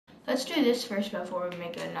Let's do this first before we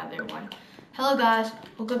make another one. Hello guys,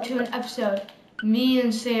 welcome to an episode. Me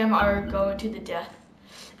and Sam are going to the death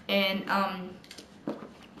in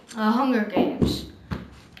Hunger Games.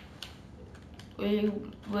 We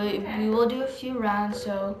will do a few rounds,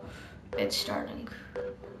 so it's starting.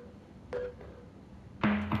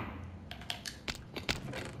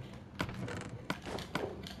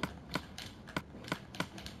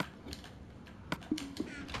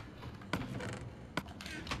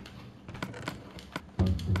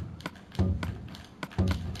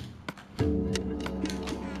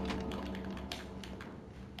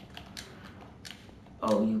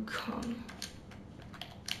 Oh, you come.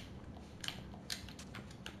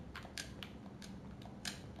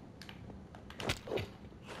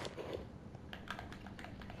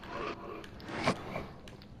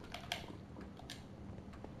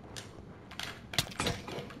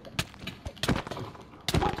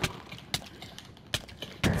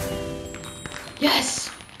 Yes!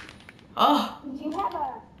 Oh. Did you have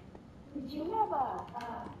a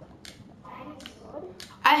sword?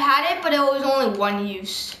 I had it, but it was only one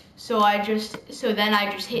use. So then I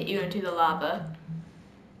just hit you into the lava.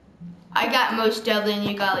 I got most deadly and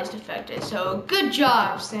you got least affected. So good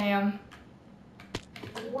job, Sam.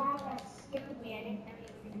 Wow, that scared me. I didn't know you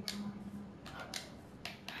were gonna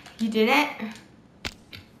You didn't?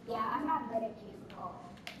 Yeah, I'm not good at people.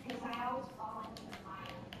 Because I always fall into the mine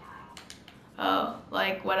and die. Oh,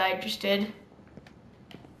 like what I just did?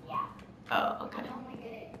 Yeah. Oh, okay. I'm only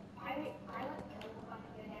good at I would kill if I'm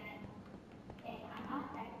good at it. And I'm not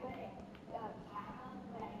that good at cattle,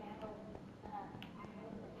 but I know the axe. I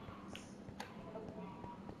know that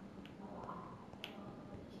a lot.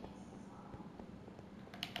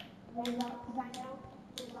 Because I know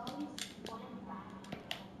there's always one battle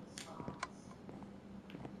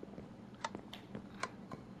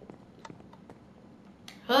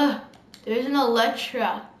spots. There's an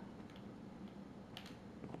Electra.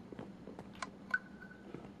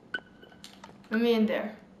 Put me in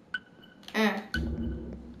there.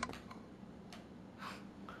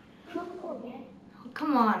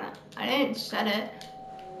 Come on, I didn't set it.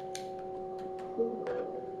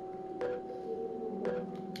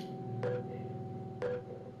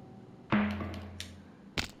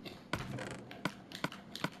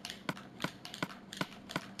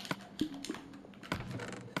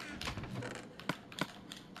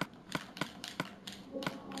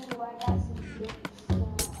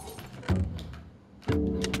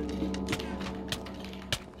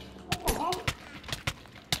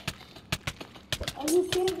 Are you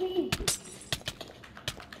kidding me?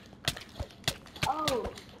 Oh.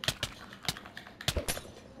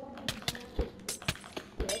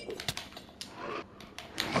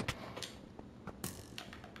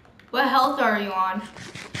 What health are you on?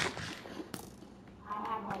 I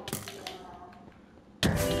have like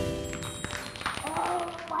oh,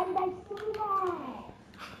 why did I see that?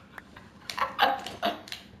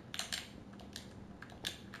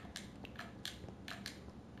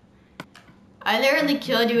 I literally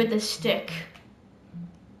killed you with a stick.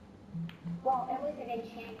 Well, it was an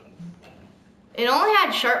enchanted stick. It only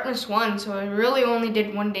had sharpness 1, so it really only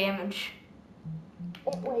did 1 damage.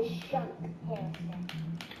 It was sharp, Harrison.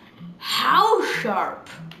 How sharp?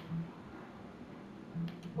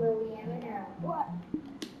 Will we ever know? What?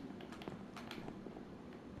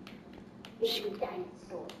 It's a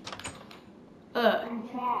dinosaur. I'm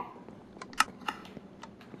trapped.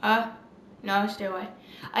 No, stay away.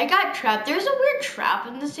 I got trapped. There's a weird trap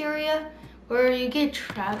in this area where you get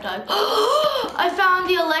trapped. I found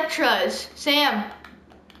the Electras. Sam.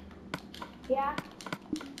 Yeah?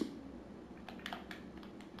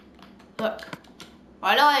 Look.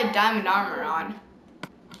 Why do I have diamond armor on?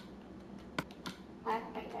 I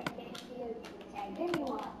can't see you. Give me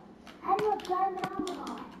one. How do you have diamond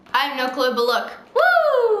armor on? I have no clue, but look.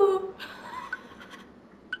 Woo!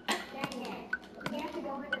 Dang it. We have to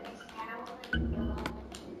go into this tower and go up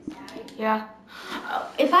to the side. Yeah.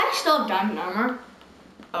 If I still have diamond armor.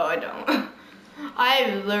 Oh, I don't. I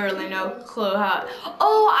have literally no clue how.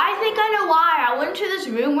 Oh, I think I know why. I went to this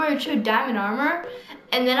room where it showed diamond armor,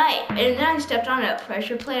 and then I stepped on a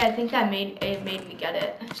pressure plate. I think it made me get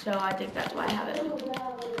it. So I think that's why I have it.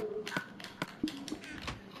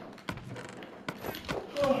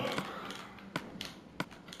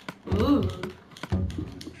 Ooh.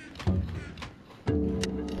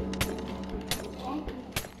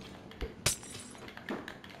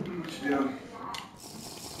 Yeah.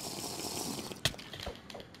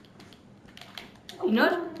 You know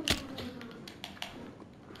what?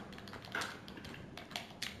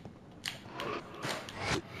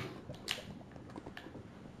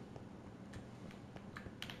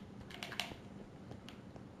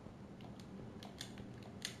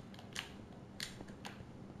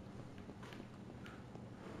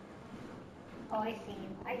 I see you.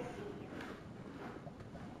 I see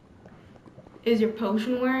you. Is your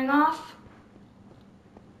potion wearing off?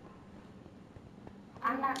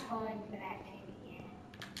 I'm not falling for that thing again.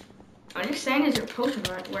 I'm just saying, is your potion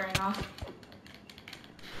wearing off?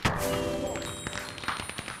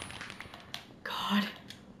 God.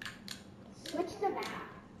 Switch the map.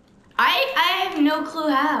 I have no clue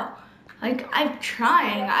how. Like, I'm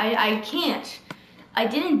trying. I can't. I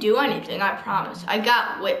didn't do anything, I promise. I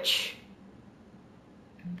got witch.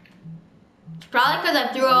 It's probably because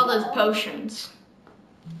I threw all those potions.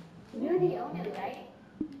 You're the owner, right?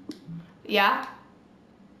 Yeah?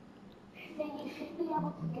 Then you should be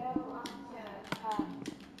able to go on to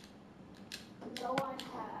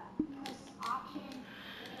this option,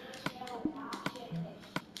 and it will show an option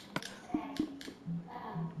which says,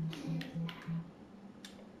 choose now.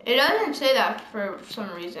 It doesn't say that for some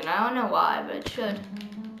reason. I don't know why, but it should.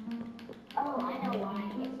 Oh, I know why.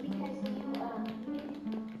 It's because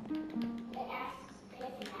it asks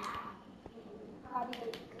pick map. You probably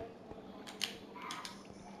click maps.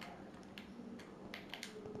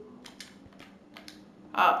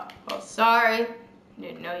 Oh, well, sorry.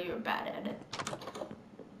 Didn't know you were bad at it.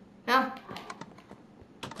 No.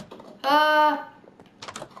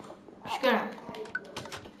 Just gonna.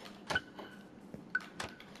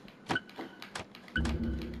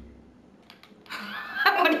 I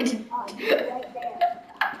wanted to. Right there.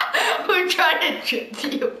 We're trying to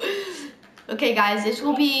trick you. Okay, guys, this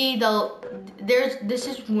will be this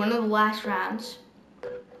is one of the last rounds.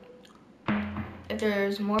 If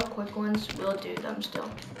there's more quick ones, we'll do them still.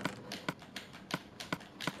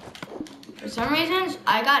 For some reasons,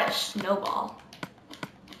 I got a snowball.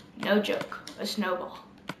 No joke, a snowball.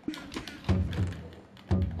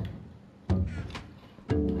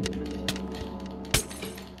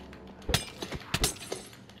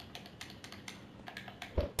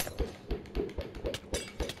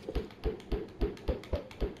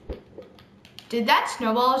 Did that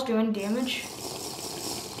snowball do any damage?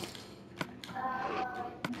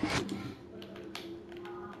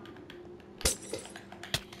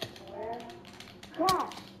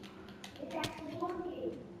 Gosh, it's actually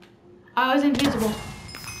working. I was invisible.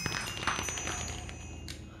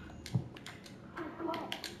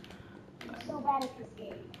 I'm so bad at this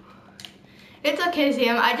game. It's okay,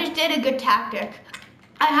 Sam. I just did a good tactic.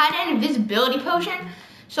 I had an invisibility potion,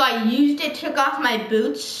 so I used it, took off my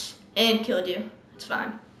boots, and killed you. It's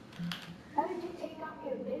fine. How did you take off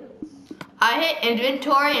your boots? I hit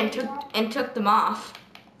inventory and took them off.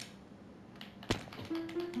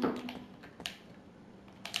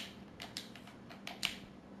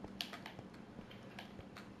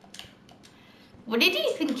 What did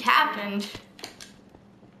you think happened?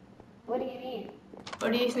 What do you mean?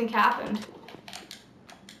 What do you think happened?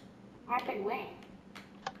 Happened when?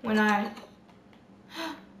 When I...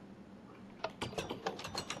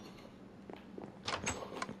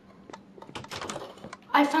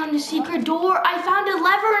 I found a secret door. I found a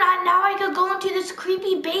lever and now I could go into this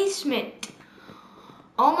creepy basement.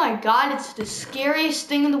 Oh my god, it's the scariest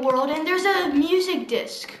thing in the world. And there's a music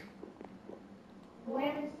disc.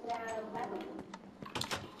 Where's the level?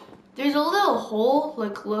 There's a little hole,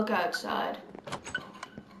 like look outside.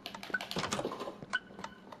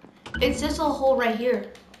 It's this little hole right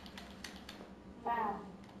here. Wow.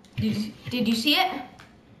 Did you see it?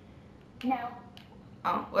 No.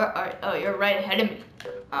 Oh, where are? Oh, you're right ahead of me.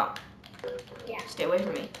 Oh, Yeah. stay away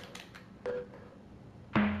from me.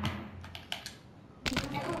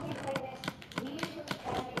 Whenever we play this, we usually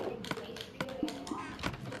try to make the grace period long.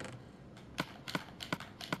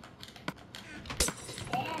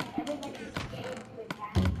 And everybody's scared to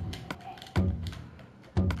attack me.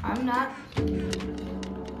 I'm not.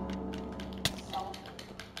 So,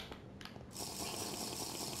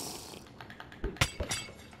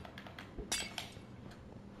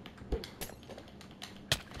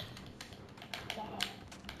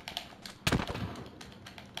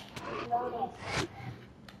 Lotus.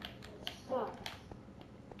 So,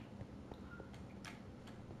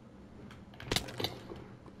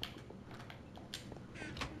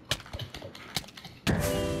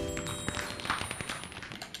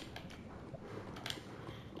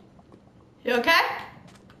 You okay?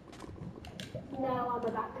 no, I'm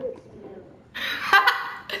about to explode.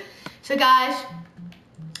 So guys,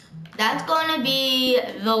 that's going to be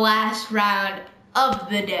the last round of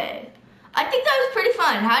the day. I think that was pretty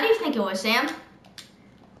fun. How do you think it was, Sam?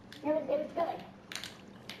 It was good.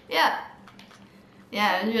 Yeah.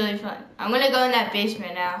 Yeah, it was really fun. I'm going to go in that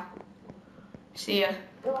basement now. See ya.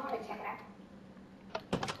 Go on and check it out.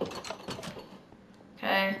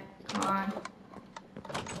 Okay, come on.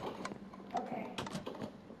 Okay.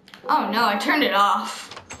 Oh no, I turned it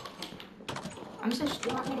off. I'm so You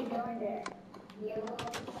stupid. want me to go into yellow?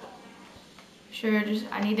 Sure,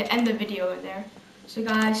 I need to end the video in there. So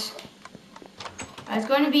guys, that's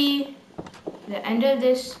going to be the end of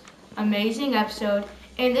this amazing episode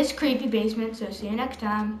in this creepy basement. So see you next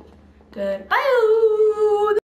time. Goodbye.